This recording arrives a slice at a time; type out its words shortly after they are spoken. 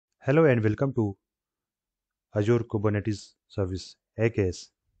Hello and welcome to Azure Kubernetes Service AKS.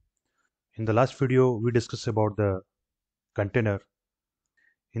 In the last video, we discussed about the container.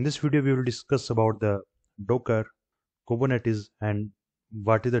 In this video, we will discuss about the Docker, Kubernetes, and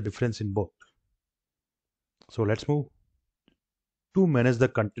what is the difference in both. So let's move. To manage the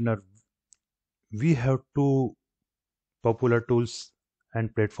container, we have two popular tools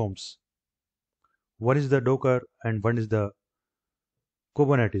and platforms. One is the Docker and one is the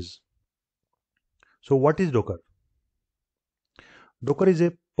Kubernetes. So what is Docker? Docker is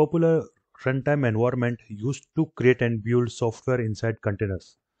a popular runtime environment used to create and build software inside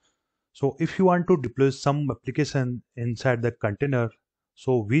containers. So if you want to deploy some application inside the container,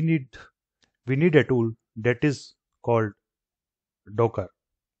 so we need a tool that is called Docker.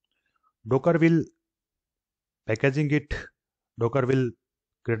 Docker will packaging it. Docker will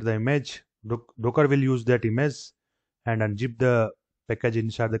create the image. Docker will use that image and unzip the package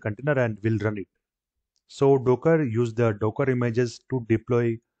inside the container and will run it. So Docker use the Docker images to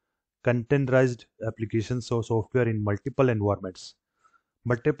deploy containerized applications or software in multiple environments.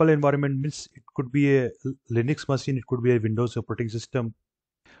 Multiple environment means it could be a Linux machine, it could be a Windows operating system.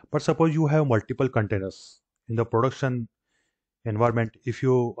 But suppose you have multiple containers in the production environment. If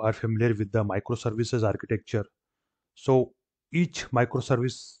you are familiar with the microservices architecture, so each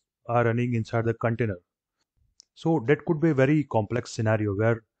microservice are running inside the container. So that could be a very complex scenario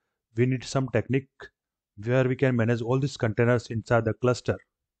where we need some technique where we can manage all these containers inside the cluster.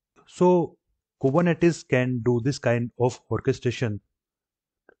 So Kubernetes can do this kind of orchestration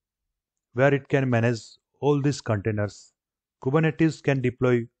where it can manage all these containers. Kubernetes can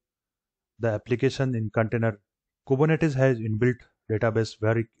deploy the application in container. Kubernetes has inbuilt database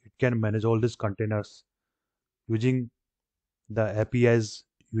where it can manage all these containers using the APIs,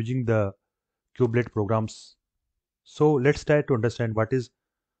 using the kubelet programs. So let's try to understand what is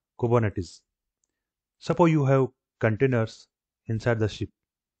Kubernetes. Suppose you have containers inside the ship.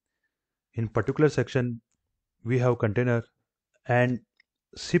 In particular section, we have container and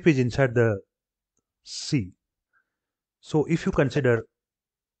ship is inside the sea. So if you consider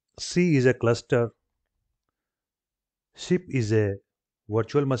sea is a cluster, ship is a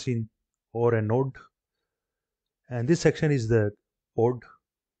virtual machine or a node, and this section is the pod,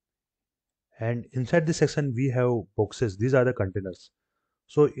 and inside this section we have boxes. These are the containers.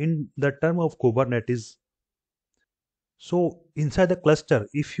 So in the term of Kubernetes, so inside the cluster,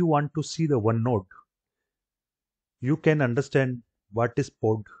 if you want to see the one node, you can understand what is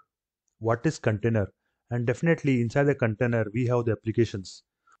pod, what is container, and definitely inside the container we have the applications.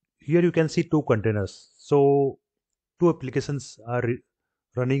 Here you can see two containers. So two applications are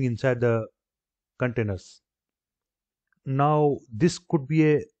running inside the containers. Now this could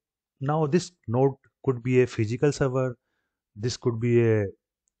be a now this node could be a physical server, this could be a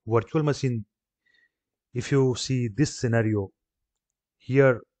virtual machine. If you see this scenario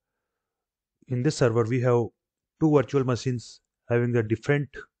here, in this server we have two virtual machines having the different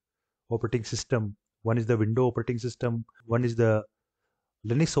operating system. One is the Windows operating system, one is the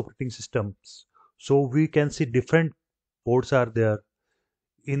Linux operating systems. So we can see different ports are there.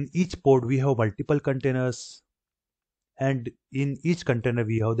 In each port we have multiple containers, and in each container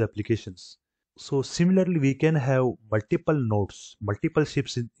we have the applications. So similarly, we can have multiple nodes, multiple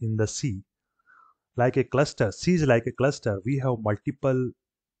ships in the sea, like a cluster. Sea is like a cluster. We have multiple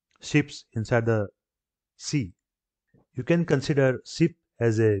ships inside the sea. You can consider ship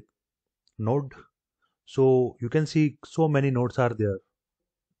as a node. So you can see so many nodes are there.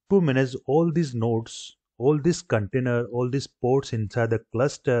 To manage all these nodes, all this container, all these ports inside the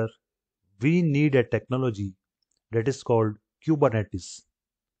cluster, we need a technology that is called Kubernetes.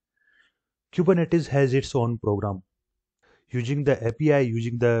 Kubernetes has its own program. Using the API,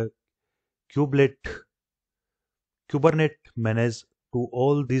 using the kubelet, Kubernetes manage to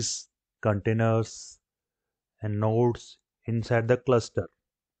all these containers and nodes inside the cluster.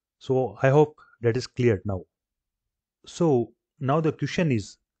 So I hope that is clear now. So now the question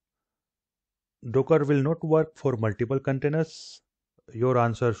is, Docker will not work for multiple containers? Your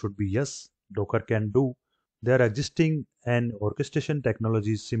answer should be yes, Docker can do. There are existing and orchestration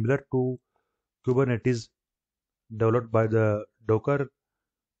technologies similar to Kubernetes developed by the Docker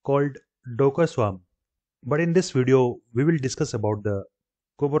called Docker Swarm. But in this video, we will discuss about the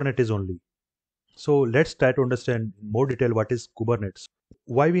Kubernetes only. So let's try to understand in more detail what is Kubernetes.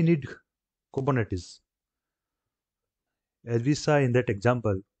 Why we need Kubernetes? As we saw in that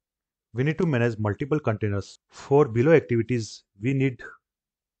example, we need to manage multiple containers. For below activities, we need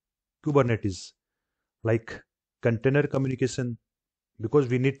Kubernetes, like container communication, because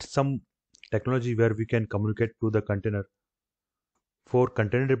we need some technology where we can communicate to the container. for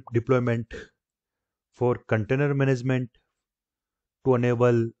container deployment, for container management, to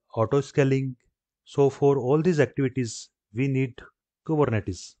enable auto scaling. So for all these activities, we need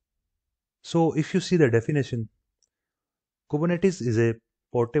Kubernetes. So if you see the definition, Kubernetes is a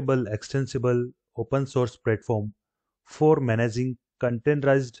portable, extensible, open source platform for managing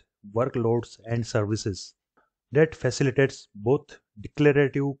containerized workloads and services that facilitates both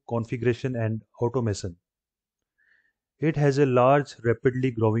declarative configuration and automation. It has a large,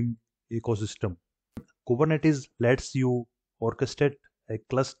 rapidly growing ecosystem. Kubernetes lets you orchestrate a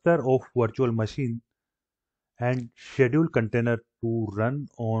cluster of virtual machines and schedule container to run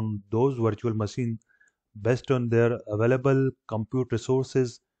on those virtual machines based on their available compute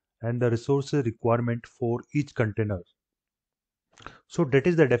resources and the resources requirement for each container. So that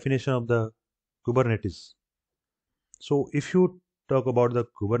is the definition of the Kubernetes. So if you talk about the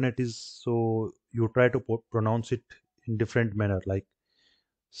Kubernetes, so you try to pronounce it in different manner. Like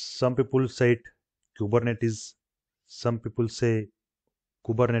some people say it Kubernetes, some people say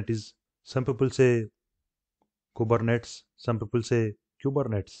Kubernetes, some people say Kubernetes, some people say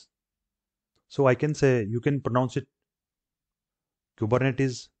Kubernetes. So I can say you can pronounce it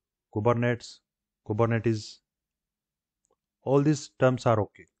Kubernetes, Kubernetes, Kubernetes. All these terms are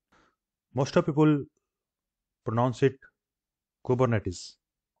okay. Most of people pronounce it Kubernetes.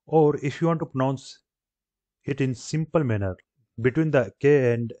 Or if you want to pronounce it in simple manner, between the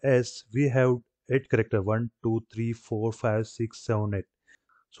K and S, we have 8 characters 1, 2, 3, 4, 5, 6, 7, 8.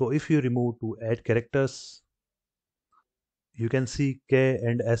 So if you remove to 8 characters, you can see K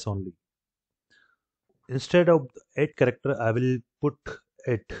and S only. Instead of 8 character, I will put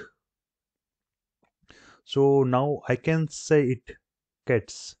 8. So now I can say it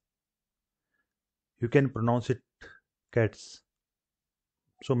cats. You can pronounce it cats.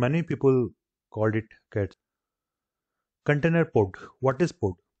 So many people called it cats. Container pod. What is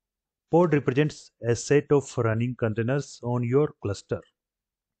pod? Pod represents a set of running containers on your cluster.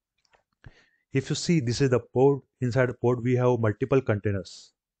 If you see, this is the pod. Inside the pod, we have multiple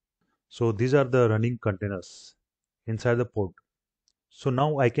containers. So these are the running containers inside the pod. So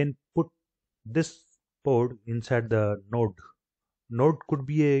now I can put this pod inside the node. Node could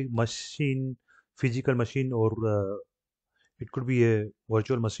be a machine, physical machine, or it could be a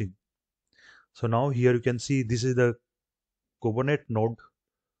virtual machine. So now here you can see this is the Kubernetes node.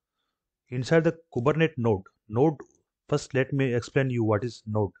 Inside the Kubernetes node, first let me explain you what is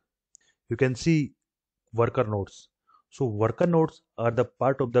node. You can see worker nodes. So worker nodes are the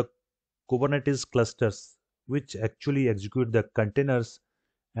part of the Kubernetes clusters which actually execute the containers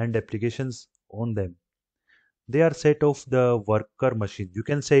and applications on them. They are set of the worker machine. You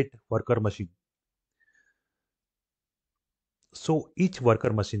can say it worker machine. So each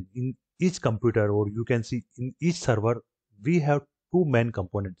worker machine in each computer, or you can see in each server, we have two main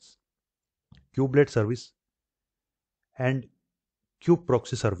components: kubelet service and kube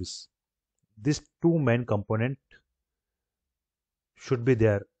proxy service. These two main component should be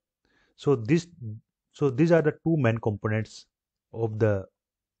there. So these are the two main components of the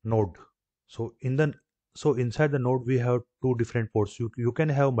node. So inside the node we have two different ports. You can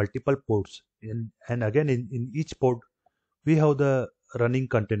have multiple ports and again in each port we have the running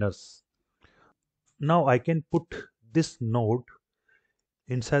containers. Now I can put this node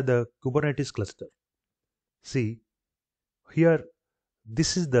inside the Kubernetes cluster. See here,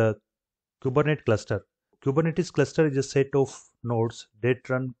 this is the Kubernetes cluster. Kubernetes cluster is a set of nodes that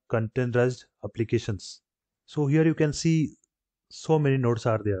run containerized applications. So here you can see so many nodes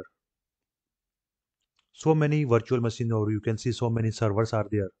are there. So many virtual machines, or you can see so many servers are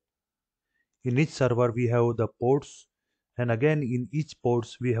there. In each server we have the ports, and again in each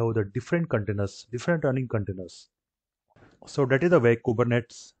ports we have the different containers, different running containers. So that is the way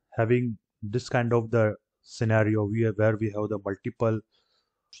Kubernetes having this kind of the scenario where we have the multiple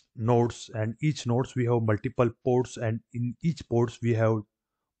nodes, and each nodes we have multiple ports, and in each ports we have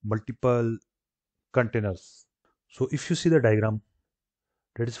multiple containers. So if you see the diagram,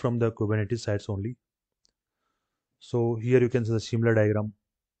 that is from the Kubernetes sites only. So here you can see the similar diagram,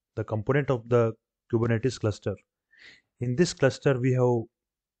 the component of the Kubernetes cluster. In this cluster we have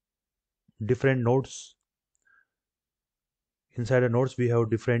different nodes. Inside the nodes we have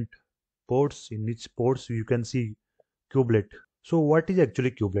different ports. In each ports you can see kubelet. So what is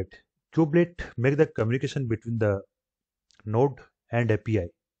actually kubelet? Kubelet make the communication between the node and API.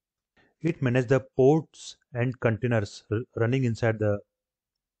 It manages the ports and containers running inside the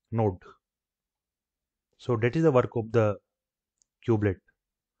node. So that is the work of the kubelet.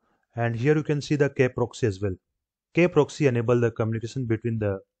 And here you can see the K proxy as well. K proxy enable the communication between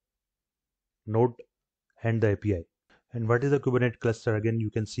the node and the API. And what is the Kubernetes cluster? Again,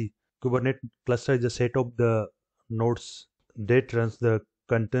 you can see Kubernetes cluster is a set of the nodes that runs the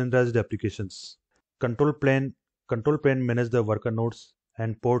containerized applications. Control plane control plane manage the worker nodes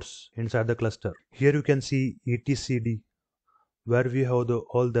and pods inside the cluster. Here you can see etcd, where we have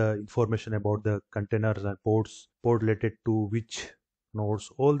all the information about the containers and pods, pod related to which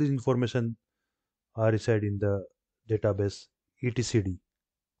nodes. All these information are reside in the database etcd.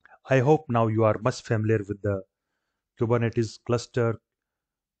 I hope now you are much familiar with the Kubernetes cluster,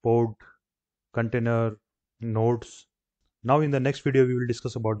 pod, container, nodes. Now in the next video we will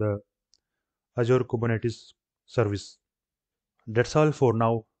discuss about the Azure Kubernetes service. That's all for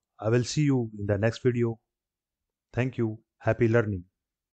now. I will see you in the next video. Thank you. Happy learning.